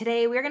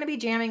Today, we're going to be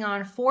jamming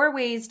on 4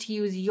 ways to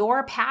use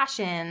your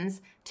passions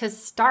to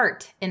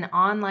start an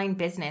online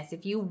business.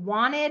 If you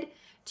wanted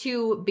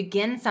to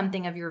begin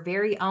something of your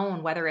very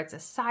own, whether it's a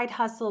side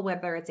hustle,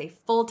 whether it's a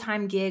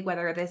full-time gig,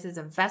 whether this is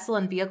a vessel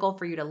and vehicle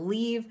for you to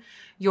leave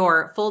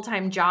your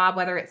full-time job,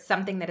 whether it's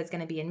something that is going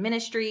to be in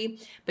ministry,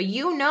 but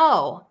you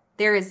know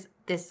there is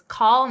this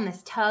call and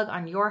this tug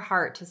on your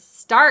heart to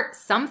start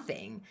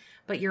something,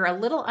 but you're a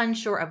little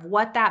unsure of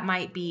what that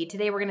might be.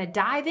 Today, we're going to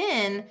dive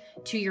in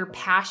to your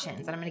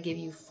passions, and I'm going to give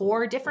you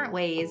 4 different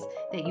ways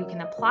that you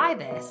can apply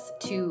this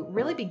to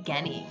really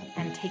beginning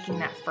and taking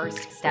that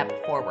first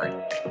step forward.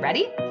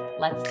 Ready?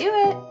 Let's do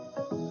it.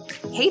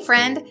 Hey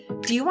friend,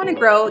 do you want to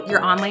grow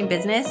your online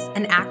business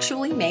and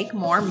actually make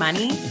more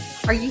money?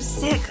 Are you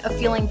sick of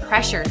feeling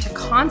pressure to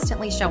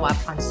constantly show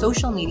up on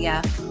social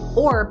media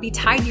or be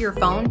tied to your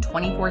phone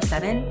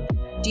 24/7?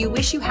 Do you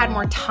wish you had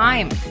more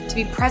time to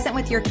be present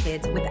with your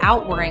kids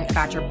without worrying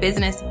about your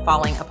business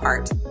falling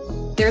apart?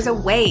 There's a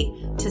way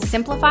to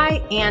simplify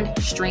and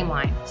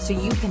streamline so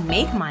you can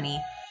make money,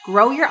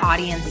 grow your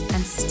audience,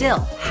 and still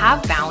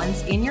have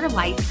balance in your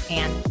life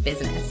and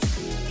business.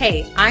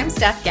 Hey, I'm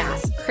Steph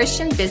Gass,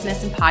 Christian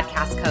business and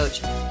podcast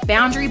coach,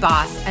 boundary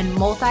boss, and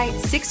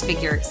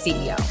multi-6-figure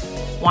CEO.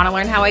 Want to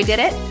learn how I did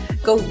it?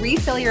 Go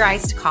refill your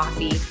iced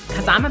coffee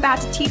because I'm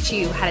about to teach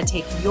you how to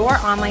take your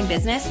online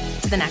business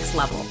to the next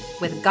level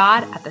with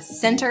God at the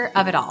center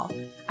of it all.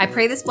 I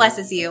pray this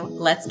blesses you.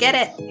 Let's get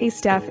it. Hey,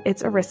 Steph,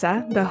 it's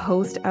Arissa, the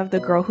host of the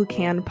Girl Who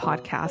Can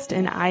podcast,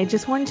 and I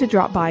just wanted to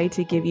drop by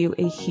to give you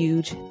a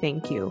huge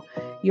thank you.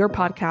 Your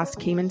podcast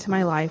came into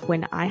my life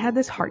when I had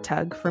this heart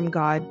tug from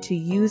God to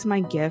use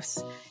my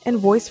gifts and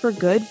voice for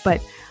good,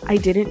 but I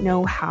didn't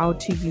know how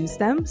to use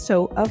them.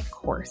 So of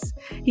course,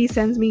 he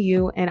sends me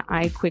you, and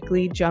I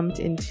quickly jumped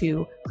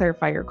into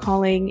Clarify Your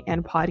Calling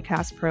and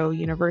Podcast Pro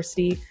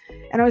University,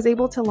 and I was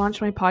able to launch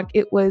my podcast.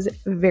 It was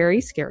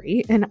very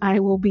scary, and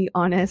I will be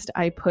honest,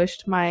 I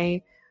pushed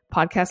my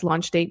podcast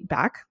launch date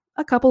back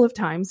a couple of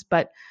times,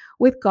 but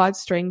with God's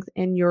strength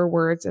and your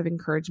words of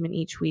encouragement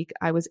each week,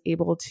 I was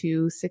able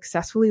to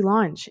successfully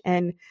launch.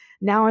 And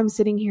now I'm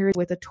sitting here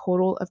with a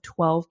total of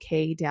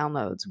 12K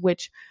downloads,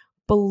 which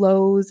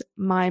blows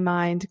my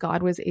mind.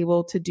 God was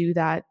able to do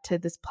that to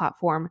this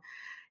platform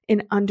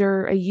in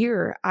under a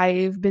year.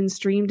 I've been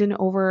streamed in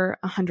over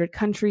 100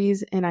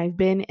 countries, and I've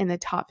been in the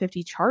top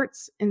 50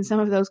 charts in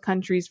some of those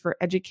countries for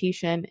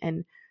education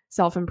and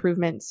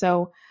self-improvement.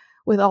 So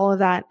with all of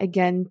that,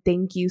 again,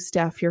 thank you,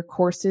 Steph. Your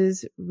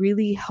courses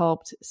really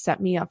helped set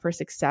me up for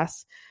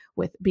success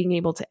with being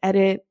able to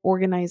edit,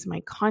 organize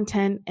my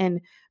content,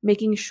 and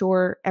making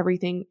sure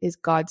everything is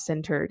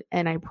God-centered.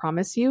 And I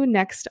promise you,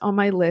 next on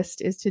my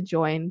list is to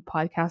join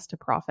Podcast to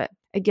Profit.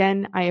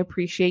 Again, I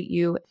appreciate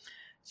you.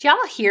 Did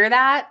y'all hear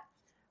that?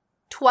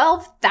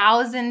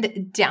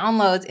 12,000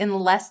 downloads in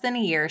less than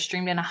a year,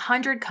 streamed in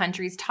 100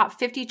 countries, top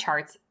 50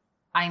 charts.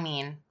 I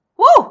mean,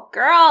 woo,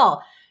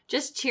 girl,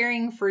 just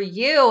cheering for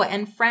you.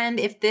 And friend,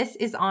 if this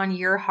is on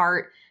your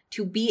heart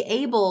to be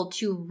able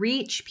to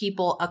reach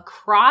people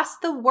across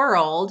the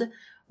world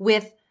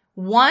with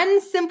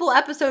 1 simple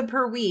episode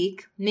per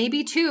week,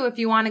 maybe 2 if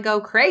you want to go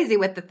crazy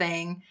with the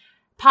thing,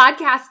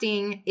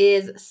 podcasting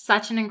is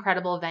such an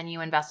incredible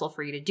venue and vessel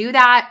for you to do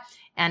that.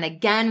 And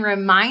again,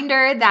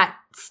 reminder that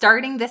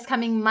starting this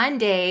coming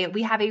Monday,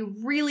 we have a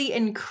really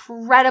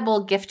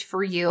incredible gift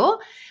for you.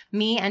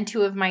 Me and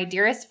 2 of my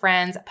dearest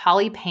friends,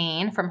 Polly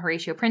Payne from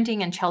Horatio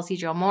Printing and Chelsea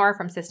Jo Moore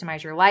from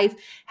Systemize Your Life,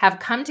 have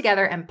come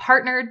together and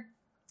partnered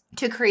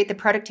to create the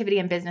Productivity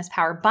and Business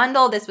Power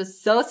Bundle. This was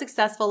so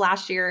successful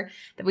last year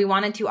that we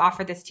wanted to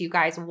offer this to you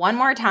guys one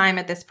more time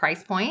at this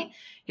price point.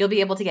 You'll be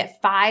able to get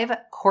 5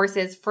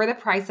 courses for the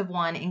price of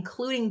 1,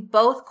 including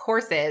both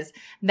courses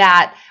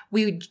that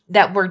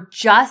were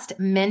just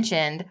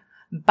mentioned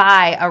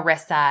by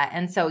Arissa.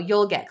 And so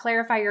you'll get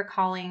Clarify Your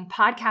Calling,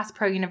 Podcast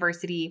Pro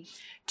University,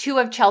 2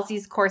 of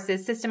Chelsea's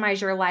courses,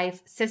 Systemize Your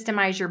Life,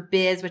 Systemize Your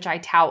Biz, which I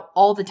tout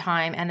all the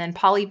time, and then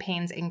Polly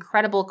Payne's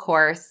incredible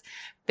course,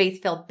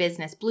 Faith-Filled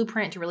Business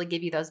Blueprint, to really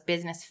give you those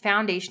business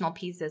foundational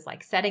pieces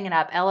like setting it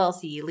up,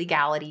 LLC,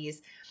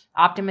 legalities,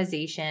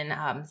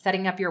 optimization,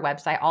 setting up your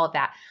website, all of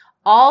that,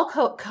 all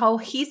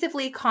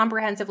cohesively,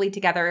 comprehensively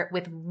together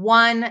with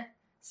 1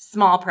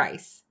 small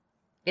price.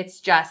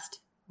 It's just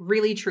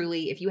really,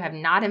 truly, if you have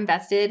not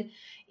invested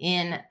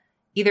in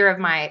either of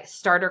my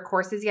starter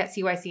courses yet,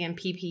 CYC and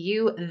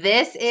PPU,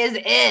 this is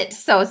it.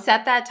 So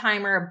set that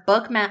timer,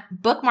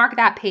 bookmark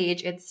that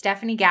page. It's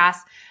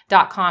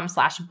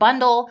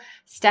stefaniegass.com/bundle,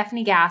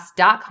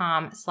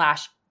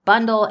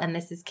 stefaniegass.com/bundle. And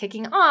this is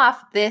kicking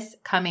off this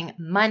coming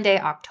Monday,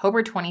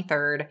 October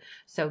 23rd.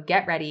 So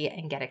get ready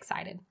and get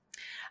excited.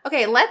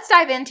 Okay, let's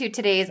dive into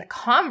today's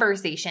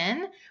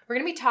conversation. We're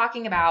going to be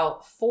talking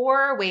about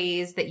 4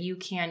 ways that you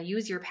can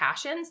use your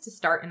passions to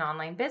start an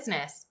online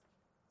business.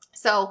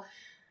 So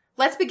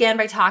let's begin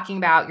by talking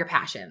about your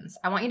passions.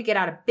 I want you to get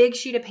out a big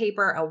sheet of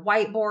paper, a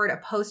whiteboard, a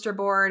poster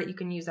board. You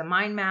can use a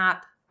mind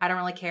map. I don't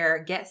really care.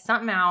 Get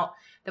something out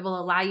that will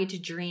allow you to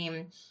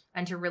dream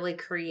and to really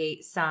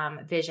create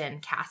some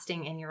vision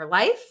casting in your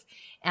life.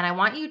 And I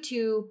want you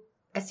to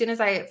as soon as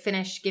I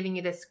finish giving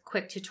you this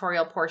quick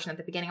tutorial portion at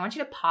the beginning, I want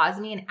you to pause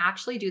me and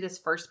actually do this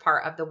first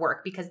part of the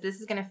work, because this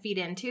is going to feed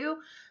into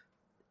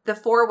the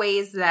 4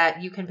 ways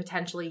that you can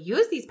potentially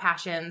use these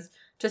passions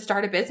to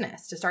start a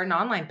business, to start an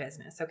online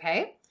business,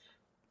 okay?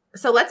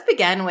 So let's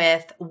begin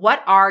with,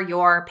 what are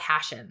your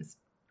passions?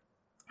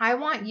 I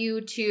want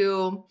you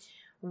to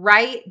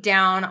write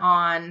down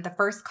on the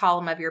first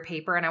column of your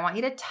paper, and I want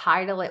you to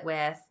title it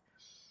with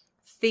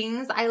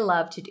things I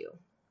love to do.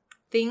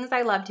 Things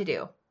I love to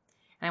do.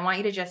 And I want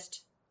you to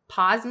just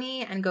pause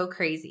me and go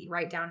crazy.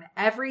 Write down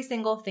every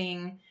single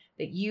thing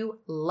that you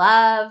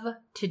love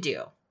to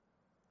do.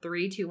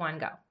 3, 2, 1,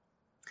 go.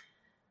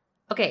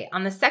 Okay,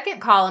 on the second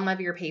column of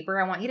your paper,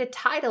 I want you to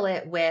title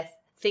it with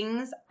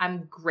things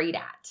I'm great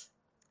at.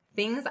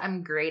 Things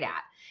I'm great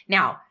at.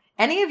 Now,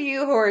 any of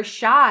you who are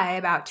shy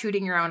about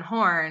tooting your own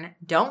horn,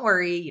 don't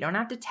worry. You don't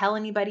have to tell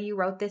anybody you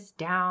wrote this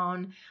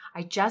down.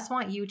 I just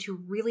want you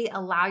to really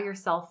allow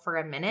yourself for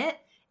a minute.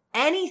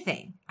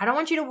 Anything. I don't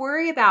want you to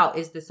worry about,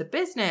 is this a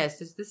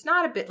business? Is this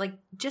not a bit? Like,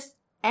 just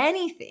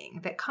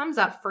anything that comes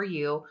up for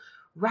you,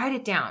 write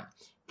it down.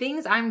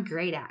 Things I'm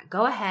great at.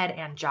 Go ahead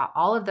and jot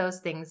all of those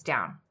things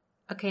down.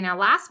 Okay, now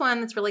last one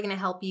that's really going to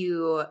help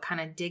you kind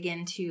of dig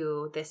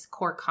into this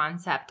core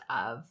concept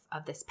of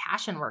this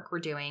passion work we're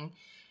doing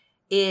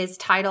is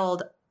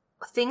titled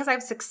Things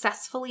I've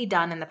Successfully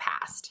Done in the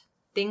Past.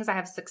 Things I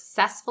have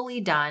successfully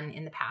done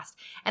in the past.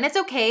 And it's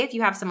okay if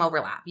you have some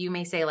overlap. You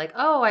may say like,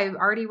 oh, I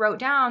already wrote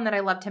down that I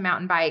love to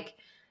mountain bike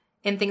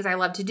and things I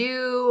love to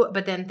do,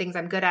 but then things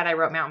I'm good at, I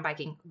wrote mountain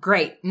biking.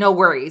 Great. No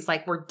worries.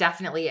 Like, we're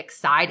definitely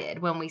excited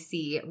when we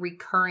see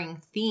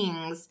recurring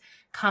things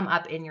come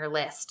up in your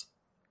list.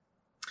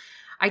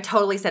 I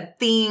totally said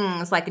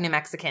things like a New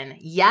Mexican.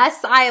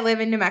 Yes, I live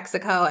in New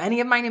Mexico.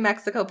 Any of my New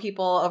Mexico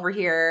people over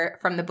here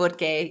from the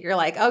Budke, you're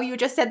like, oh, you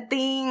just said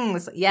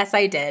things. Yes,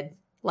 I did.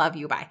 Love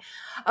you. Bye.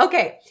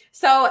 Okay.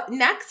 So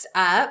next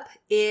up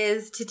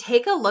is to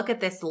take a look at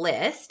this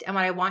list. And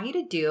what I want you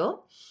to do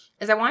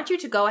is I want you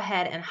to go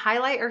ahead and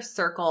highlight or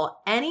circle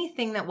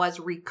anything that was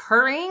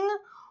recurring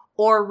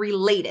or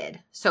related.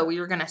 So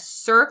you're going to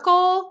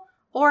circle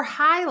or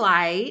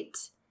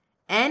highlight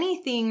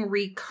anything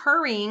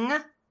recurring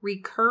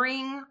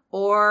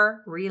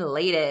or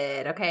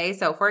related. Okay.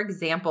 So for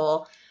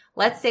example,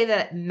 let's say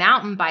that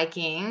mountain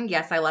biking,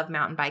 yes, I love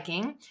mountain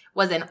biking,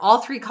 was in all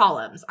 3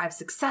 columns. I've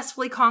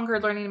successfully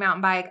conquered learning to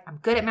mountain bike. I'm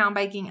good at mountain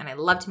biking and I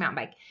love to mountain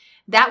bike.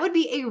 That would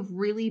be a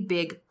really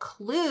big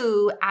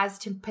clue as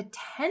to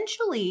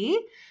potentially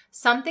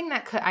something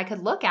that I could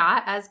look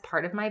at as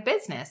part of my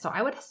business. So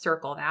I would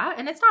circle that.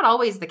 And it's not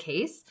always the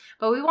case,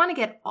 but we want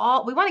to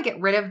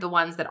get rid of the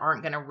ones that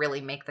aren't going to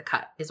really make the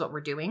cut is what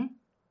we're doing.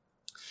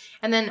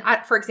 And then,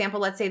 for example,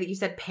 let's say that you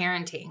said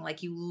parenting,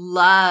 like you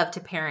love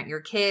to parent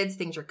your kids.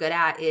 Things you're good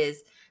at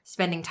is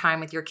spending time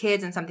with your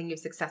kids, and something you've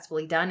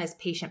successfully done is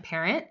patient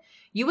parent.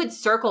 You would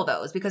circle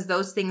those because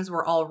those things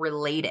were all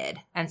related.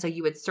 And so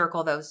you would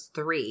circle those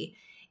 3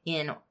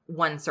 in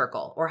one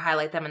circle or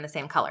highlight them in the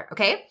same color.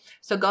 Okay.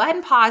 So go ahead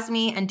and pause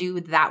me and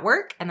do that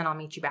work. And then I'll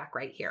meet you back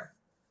right here.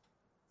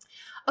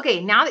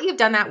 Okay. Now that you've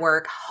done that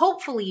work,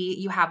 hopefully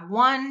you have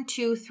 1,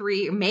 2,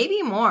 3,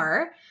 maybe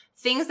more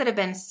things that have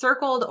been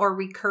circled or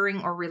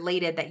recurring or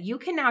related that you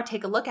can now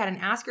take a look at and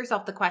ask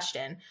yourself the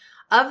question,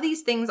 of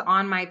these things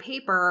on my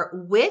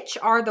paper, which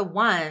are the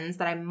ones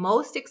that I'm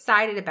most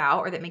excited about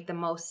or that make the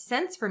most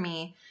sense for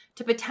me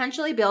to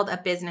potentially build a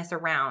business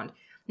around?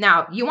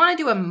 Now, you want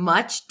to do a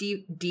much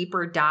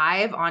deeper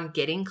dive on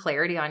getting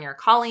clarity on your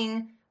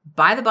calling.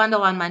 Buy the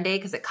bundle on Monday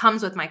because it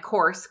comes with my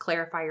course,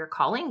 Clarify Your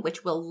Calling,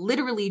 which will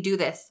literally do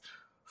this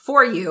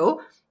for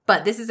you.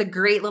 But this is a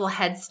great little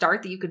head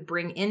start that you could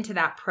bring into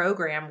that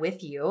program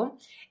with you.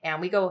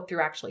 And we go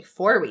through actually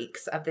 4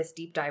 weeks of this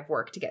deep dive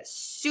work to get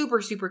super,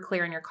 super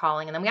clear on your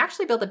calling. And then we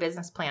actually build a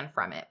business plan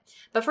from it.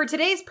 But for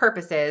today's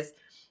purposes,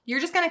 you're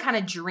just going to kind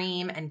of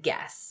dream and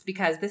guess,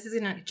 because this is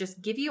going to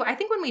just give you, I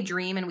think when we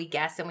dream and we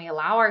guess and we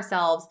allow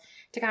ourselves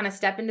to kind of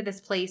step into this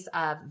place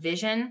of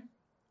vision,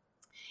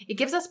 it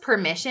gives us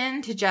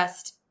permission to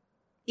just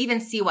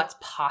even see what's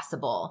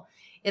possible.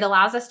 It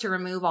allows us to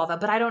remove all the,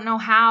 but I don't know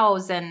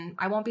hows and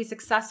I won't be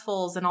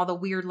successfuls and all the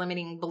weird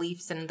limiting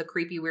beliefs and the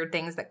creepy weird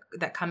things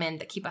that come in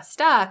that keep us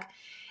stuck.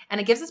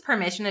 And it gives us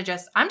permission to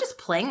just, I'm just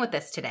playing with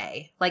this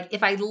today. Like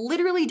if I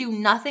literally do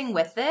nothing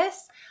with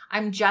this,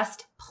 I'm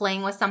just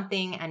playing with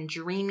something and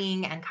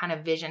dreaming and kind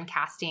of vision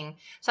casting.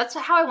 So that's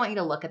how I want you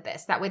to look at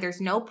this. That way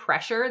there's no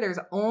pressure. There's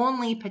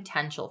only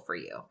potential for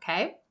you.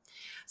 Okay.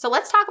 So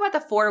let's talk about the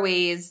 4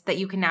 ways that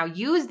you can now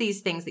use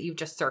these things that you've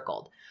just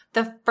circled.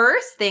 The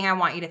first thing I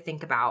want you to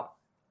think about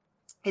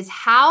is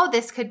how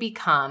this could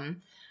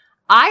become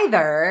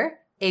either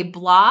a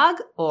blog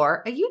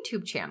or a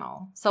YouTube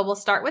channel. So we'll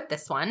start with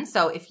this one.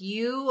 So if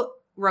you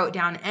wrote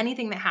down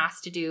anything that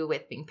has to do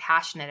with being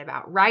passionate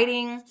about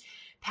writing,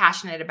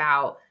 passionate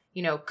about,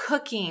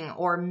 cooking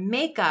or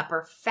makeup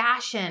or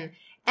fashion,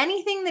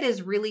 anything that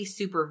is really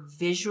super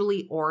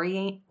visually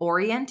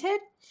oriented,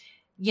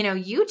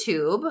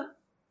 YouTube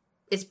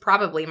is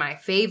probably my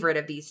favorite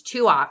of these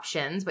 2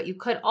 options, but you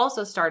could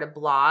also start a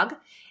blog.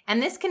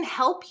 And this can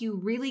help you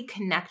really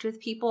connect with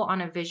people on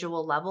a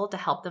visual level to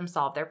help them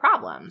solve their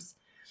problems.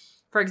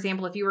 For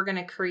example, if you were going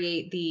to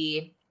create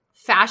the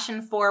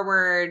fashion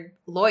forward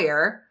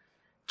lawyer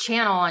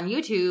channel on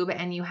YouTube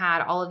and you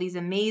had all of these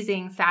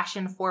amazing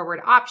fashion forward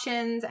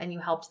options and you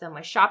helped them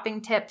with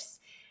shopping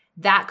tips,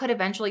 that could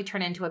eventually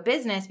turn into a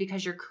business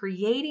because you're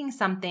creating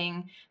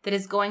something that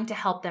is going to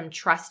help them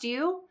trust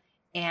you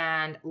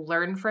and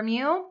learn from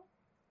you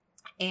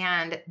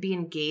and be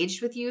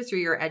engaged with you through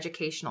your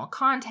educational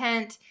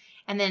content.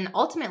 And then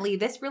ultimately,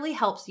 this really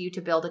helps you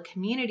to build a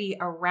community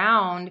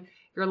around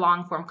your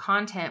long form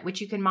content,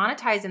 which you can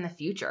monetize in the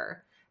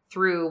future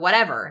through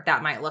whatever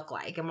that might look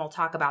like. And we'll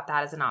talk about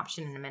that as an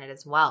option in a minute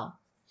as well.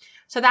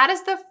 So that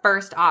is the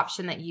first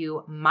option that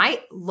you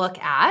might look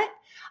at.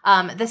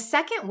 The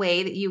second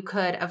way that you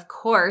could, of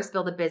course,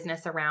 build a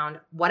business around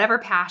whatever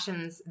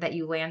passions that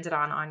you landed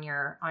on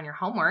your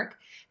homework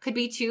could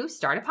be to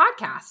start a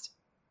podcast.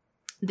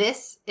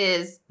 This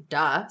is,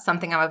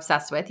 something I'm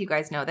obsessed with. You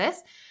guys know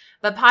this.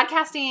 But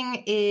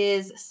podcasting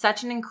is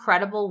such an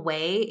incredible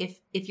way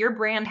if your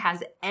brand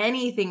has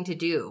anything to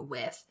do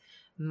with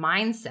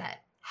mindset,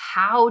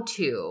 how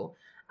to,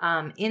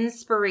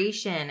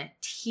 inspiration,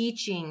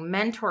 teaching,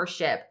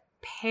 mentorship,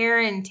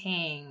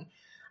 parenting,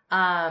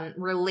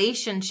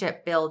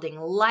 relationship building,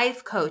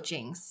 life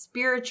coaching,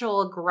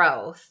 spiritual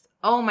growth.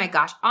 Oh my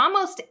gosh,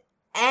 almost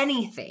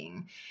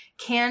anything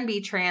can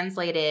be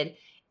translated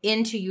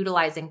into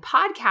utilizing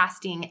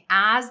podcasting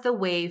as the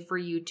way for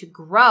you to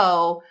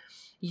grow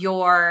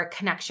your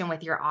connection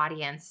with your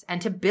audience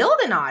and to build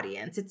an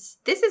audience.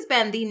 This has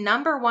been the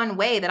number one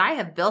way that I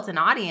have built an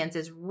audience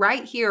is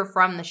right here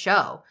from the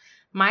show.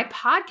 My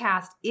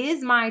podcast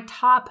is my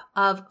top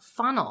of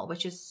funnel,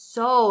 which is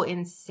so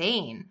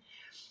insane.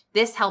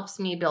 This helps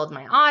me build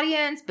my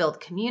audience, build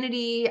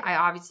community. I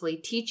obviously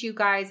teach you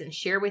guys and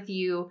share with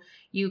you.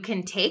 You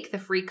can take the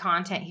free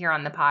content here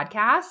on the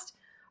podcast,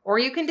 or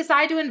you can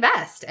decide to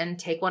invest and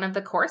take one of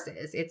the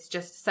courses. It's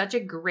just such a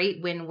great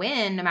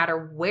win-win no matter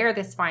where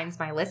this finds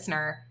my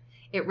listener.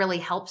 It really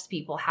helps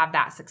people have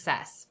that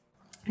success.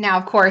 Now,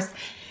 of course,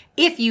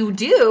 if you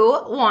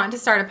do want to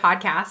start a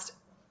podcast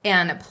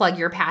and plug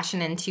your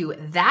passion into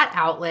that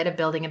outlet of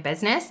building a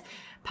business,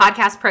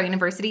 Podcast Pro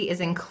University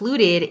is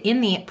included in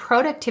the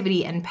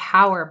Productivity and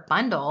Power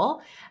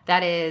Bundle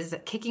that is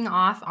kicking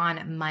off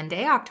on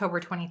Monday, October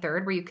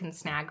 23rd, where you can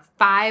snag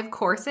 5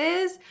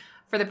 courses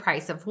for the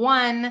price of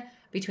 1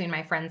 between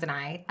my friends and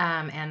I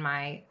and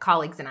my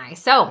colleagues and I.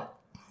 So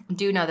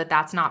do know that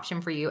that's an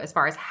option for you as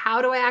far as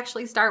how do I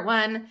actually start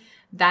one.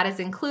 That is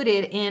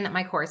included in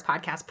my course,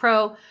 Podcast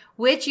Pro,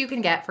 which you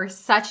can get for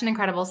such an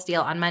incredible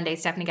steal on Monday,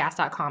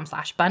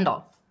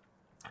 stefaniegass.com/bundle.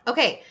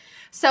 Okay,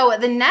 so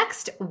the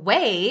next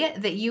way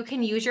that you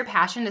can use your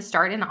passion to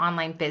start an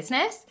online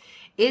business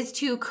is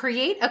to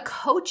create a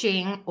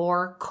coaching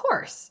or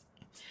course.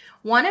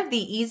 One of the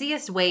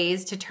easiest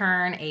ways to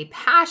turn a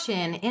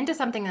passion into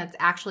something that's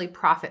actually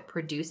profit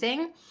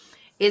producing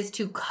is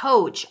to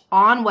coach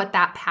on what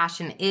that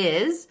passion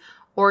is,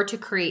 or to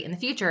create in the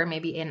future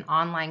maybe an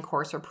online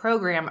course or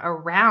program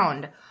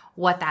around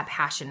what that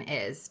passion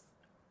is.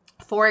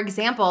 For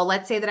example,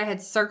 let's say that I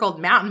had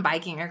circled mountain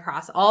biking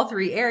across all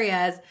 3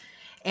 areas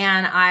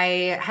and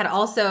I had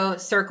also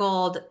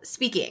circled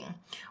speaking.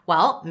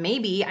 Well,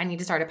 maybe I need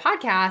to start a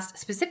podcast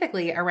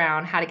specifically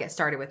around how to get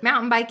started with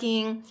mountain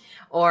biking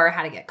or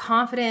how to get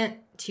confident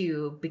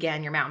to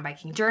begin your mountain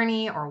biking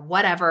journey or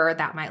whatever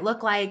that might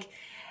look like.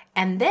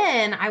 And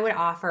then I would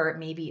offer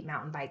maybe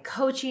mountain bike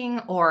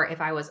coaching, or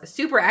if I was a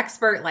super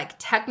expert, like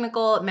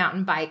technical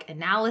mountain bike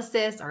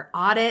analysis or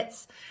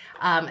audits,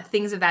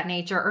 things of that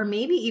nature. Or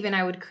maybe even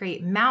I would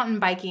create mountain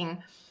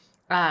biking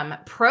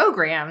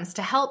programs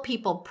to help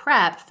people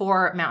prep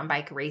for mountain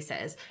bike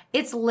races.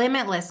 It's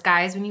limitless,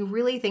 guys, when you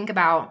really think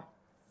about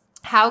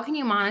how can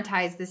you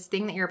monetize this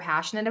thing that you're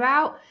passionate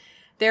about.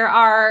 There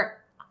are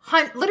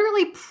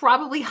literally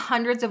probably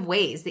hundreds of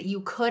ways that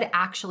you could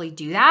actually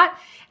do that.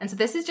 And so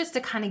this is just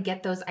to kind of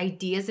get those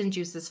ideas and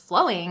juices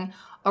flowing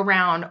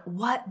around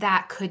what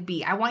that could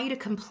be. I want you to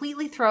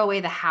completely throw away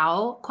the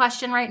how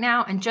question right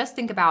now and just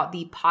think about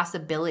the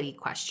possibility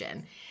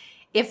question.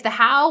 If the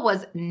how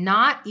was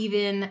not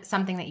even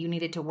something that you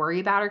needed to worry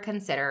about or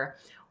consider,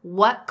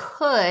 what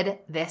could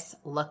this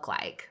look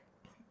like?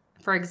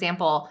 For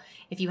example,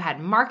 if you had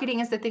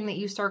marketing as the thing that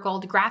you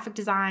circled, graphic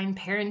design,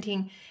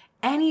 parenting,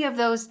 any of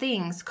those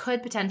things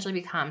could potentially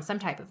become some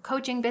type of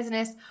coaching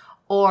business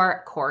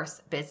or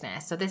course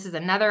business. So this is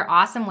another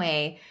awesome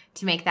way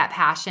to make that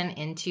passion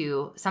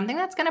into something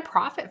that's going to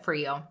profit for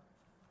you.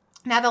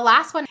 Now, the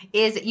last one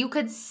is you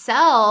could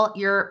sell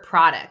your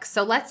products.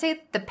 So let's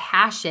say the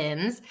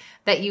passions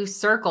that you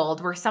circled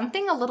were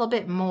something a little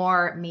bit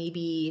more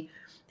maybe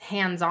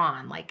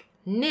hands-on, like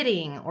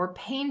knitting or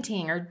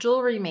painting or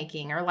jewelry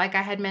making, or like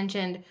I had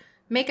mentioned,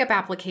 makeup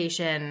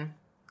application,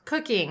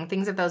 cooking,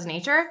 things of those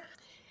nature.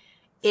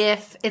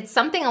 If it's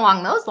something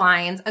along those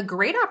lines, a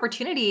great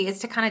opportunity is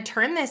to kind of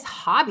turn this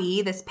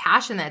hobby, this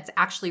passion that's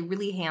actually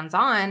really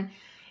hands-on,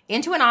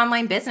 into an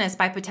online business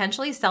by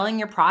potentially selling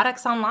your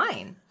products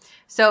online.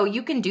 So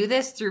you can do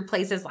this through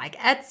places like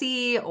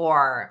Etsy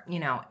or,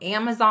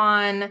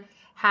 Amazon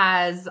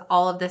has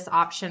all of this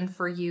option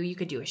for you. You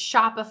could do a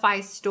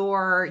Shopify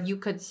store. You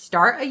could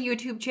start a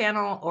YouTube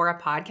channel or a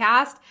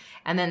podcast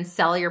and then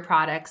sell your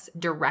products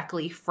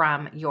directly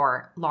from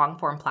your long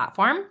form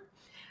platform.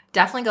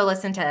 Definitely go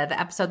listen to the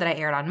episode that I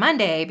aired on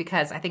Monday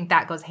because I think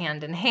that goes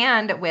hand in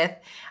hand with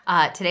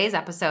today's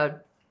episode.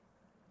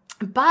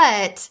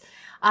 But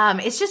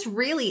it's just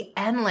really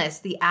endless,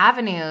 the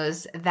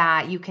avenues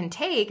that you can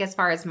take as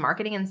far as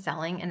marketing and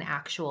selling an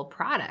actual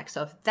product.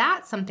 So if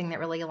that's something that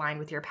really aligned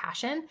with your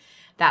passion,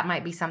 that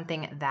might be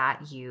something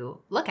that you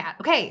look at.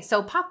 Okay,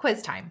 so pop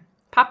quiz time.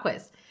 Pop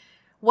quiz.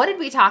 What did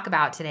we talk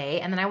about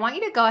today? And then I want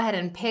you to go ahead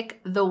and pick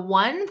the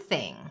one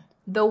thing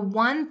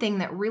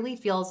that really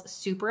feels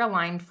super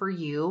aligned for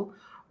you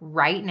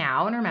right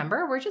now. And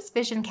remember, we're just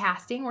vision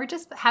casting. We're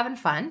just having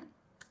fun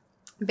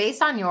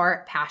based on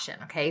your passion.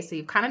 Okay. So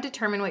you've kind of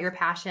determined what your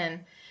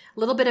passion, a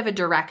little bit of a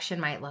direction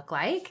might look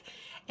like.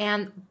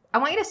 And I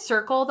want you to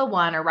circle the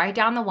one or write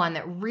down the one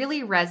that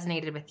really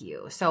resonated with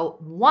you. So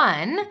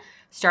 1,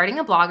 starting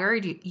a blog or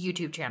a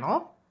YouTube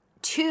channel.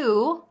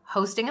 2,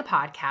 hosting a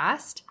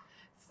podcast.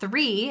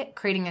 3,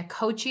 creating a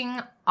coaching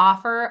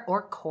offer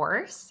or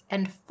course.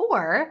 And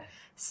 4,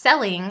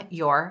 selling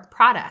your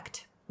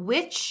product.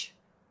 Which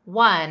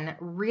one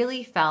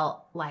really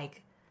felt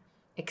like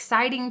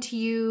exciting to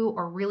you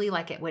or really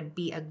like it would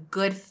be a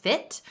good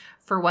fit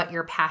for what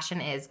your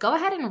passion is? Go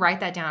ahead and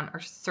write that down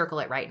or circle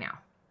it right now.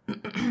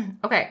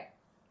 Okay.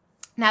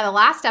 Now, the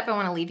last step I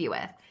want to leave you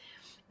with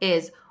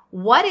is,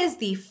 what is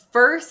the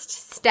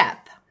first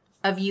step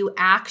of you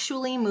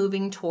actually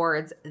moving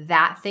towards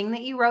that thing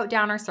that you wrote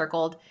down or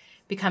circled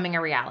becoming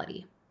a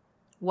reality?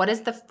 What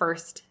is the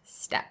first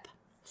step?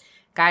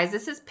 Guys,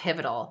 this is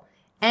pivotal.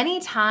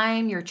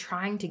 Anytime you're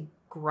trying to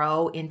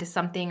grow into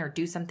something or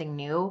do something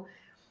new,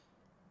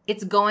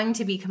 it's going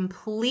to be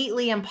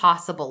completely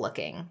impossible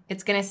looking.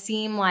 It's going to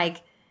seem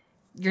like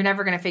you're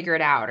never going to figure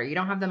it out, or you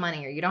don't have the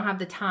money, or you don't have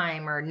the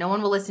time, or no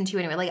one will listen to you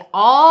anyway. Like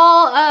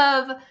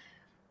all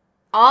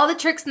the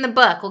tricks in the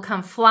book will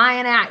come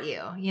flying at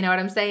you. You know what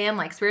I'm saying?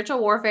 Like spiritual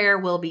warfare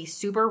will be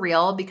super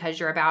real because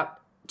you're about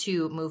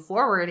to move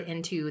forward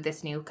into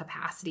this new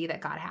capacity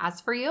that God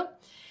has for you.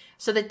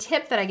 So the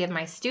tip that I give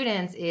my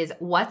students is,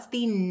 what's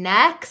the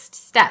next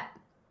step?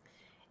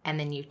 And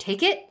then you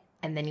take it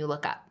and then you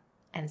look up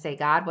and say,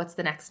 God, what's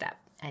the next step?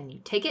 And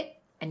you take it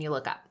and you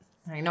look up.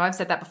 I know I've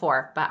said that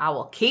before, but I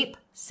will keep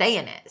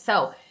saying it.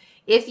 So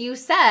if you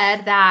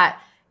said that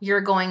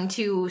you're going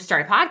to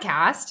start a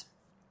podcast,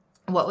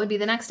 what would be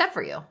the next step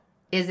for you?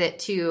 Is it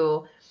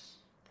to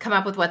come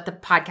up with what the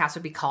podcast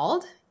would be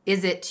called?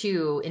 Is it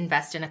to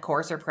invest in a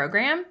course or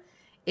program?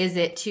 Is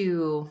it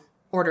to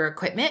order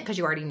equipment because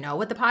you already know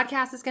what the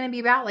podcast is going to be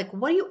about? Like,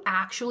 what do you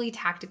actually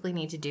tactically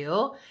need to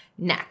do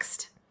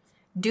next?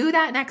 Do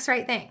that next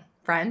right thing,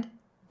 friend.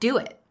 Do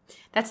it.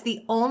 That's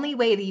the only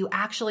way that you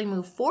actually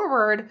move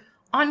forward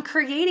on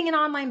creating an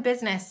online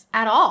business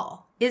at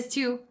all, is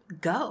to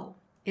go,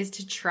 is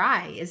to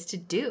try, is to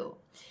do.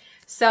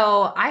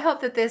 So I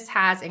hope that this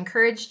has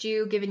encouraged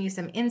you, given you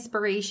some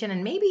inspiration,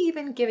 and maybe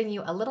even given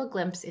you a little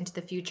glimpse into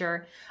the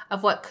future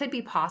of what could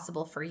be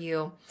possible for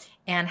you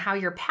and how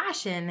your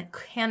passion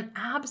can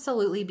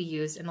absolutely be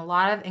used in a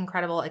lot of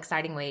incredible,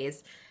 exciting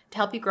ways to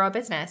help you grow a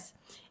business.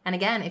 And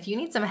again, if you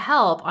need some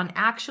help on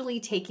actually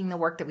taking the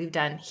work that we've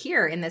done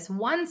here in this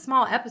one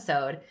small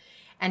episode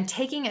and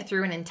taking it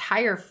through an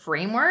entire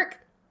framework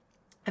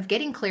of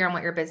getting clear on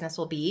what your business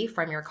will be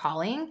from your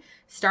calling,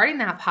 starting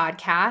that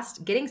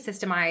podcast, getting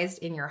systemized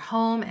in your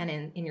home and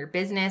in your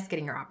business,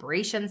 getting your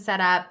operations set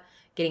up,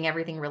 getting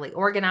everything really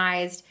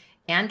organized,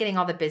 and getting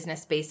all the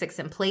business basics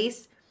in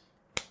place,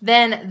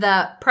 then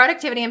the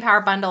Productivity and Power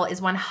Bundle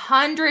is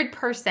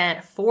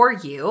 100% for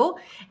you.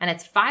 And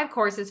it's 5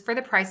 courses for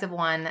the price of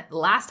 1.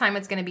 Last time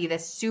it's going to be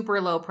this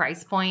super low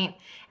price point.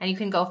 And you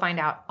can go find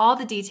out all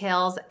the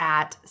details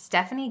at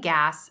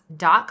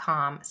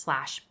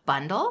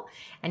stefaniegass.com/bundle.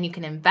 And you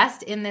can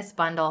invest in this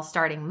bundle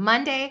starting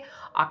Monday,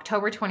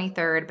 October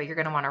 23rd, but you're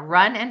going to want to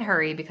run and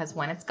hurry because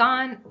when it's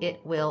gone,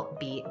 it will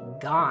be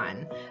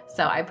gone.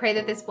 So I pray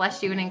that this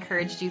blessed you and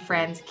encouraged you,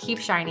 friends. Keep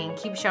shining,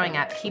 keep showing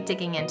up, keep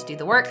digging in to do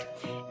the work,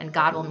 and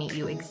God will meet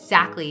you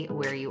exactly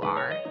where you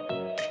are.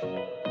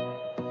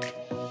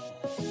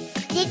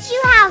 Did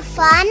you have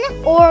fun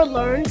or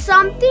learn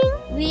something?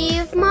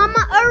 Leave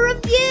Mama a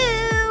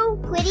review.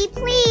 Pretty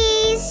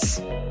please.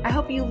 I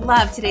hope you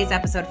loved today's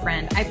episode,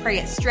 friend. I pray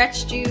it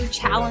stretched you,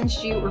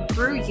 challenged you, or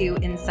grew you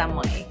in some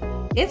way.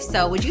 If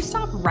so, would you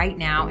stop right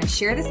now and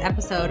share this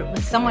episode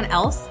with someone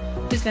else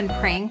who's been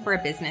praying for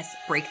a business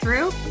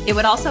breakthrough? It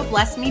would also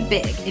bless me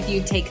big if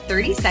you'd take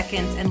 30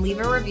 seconds and leave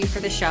a review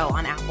for the show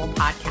on Apple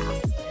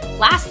Podcasts.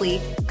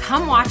 Lastly,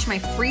 come watch my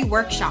free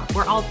workshop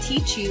where I'll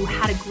teach you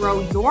how to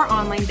grow your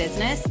online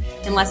business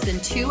in less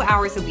than 2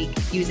 hours a week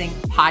using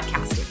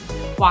podcasting.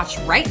 Watch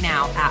right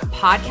now at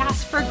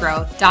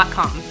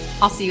podcastforgrowth.com.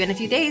 I'll see you in a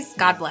few days.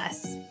 God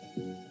bless.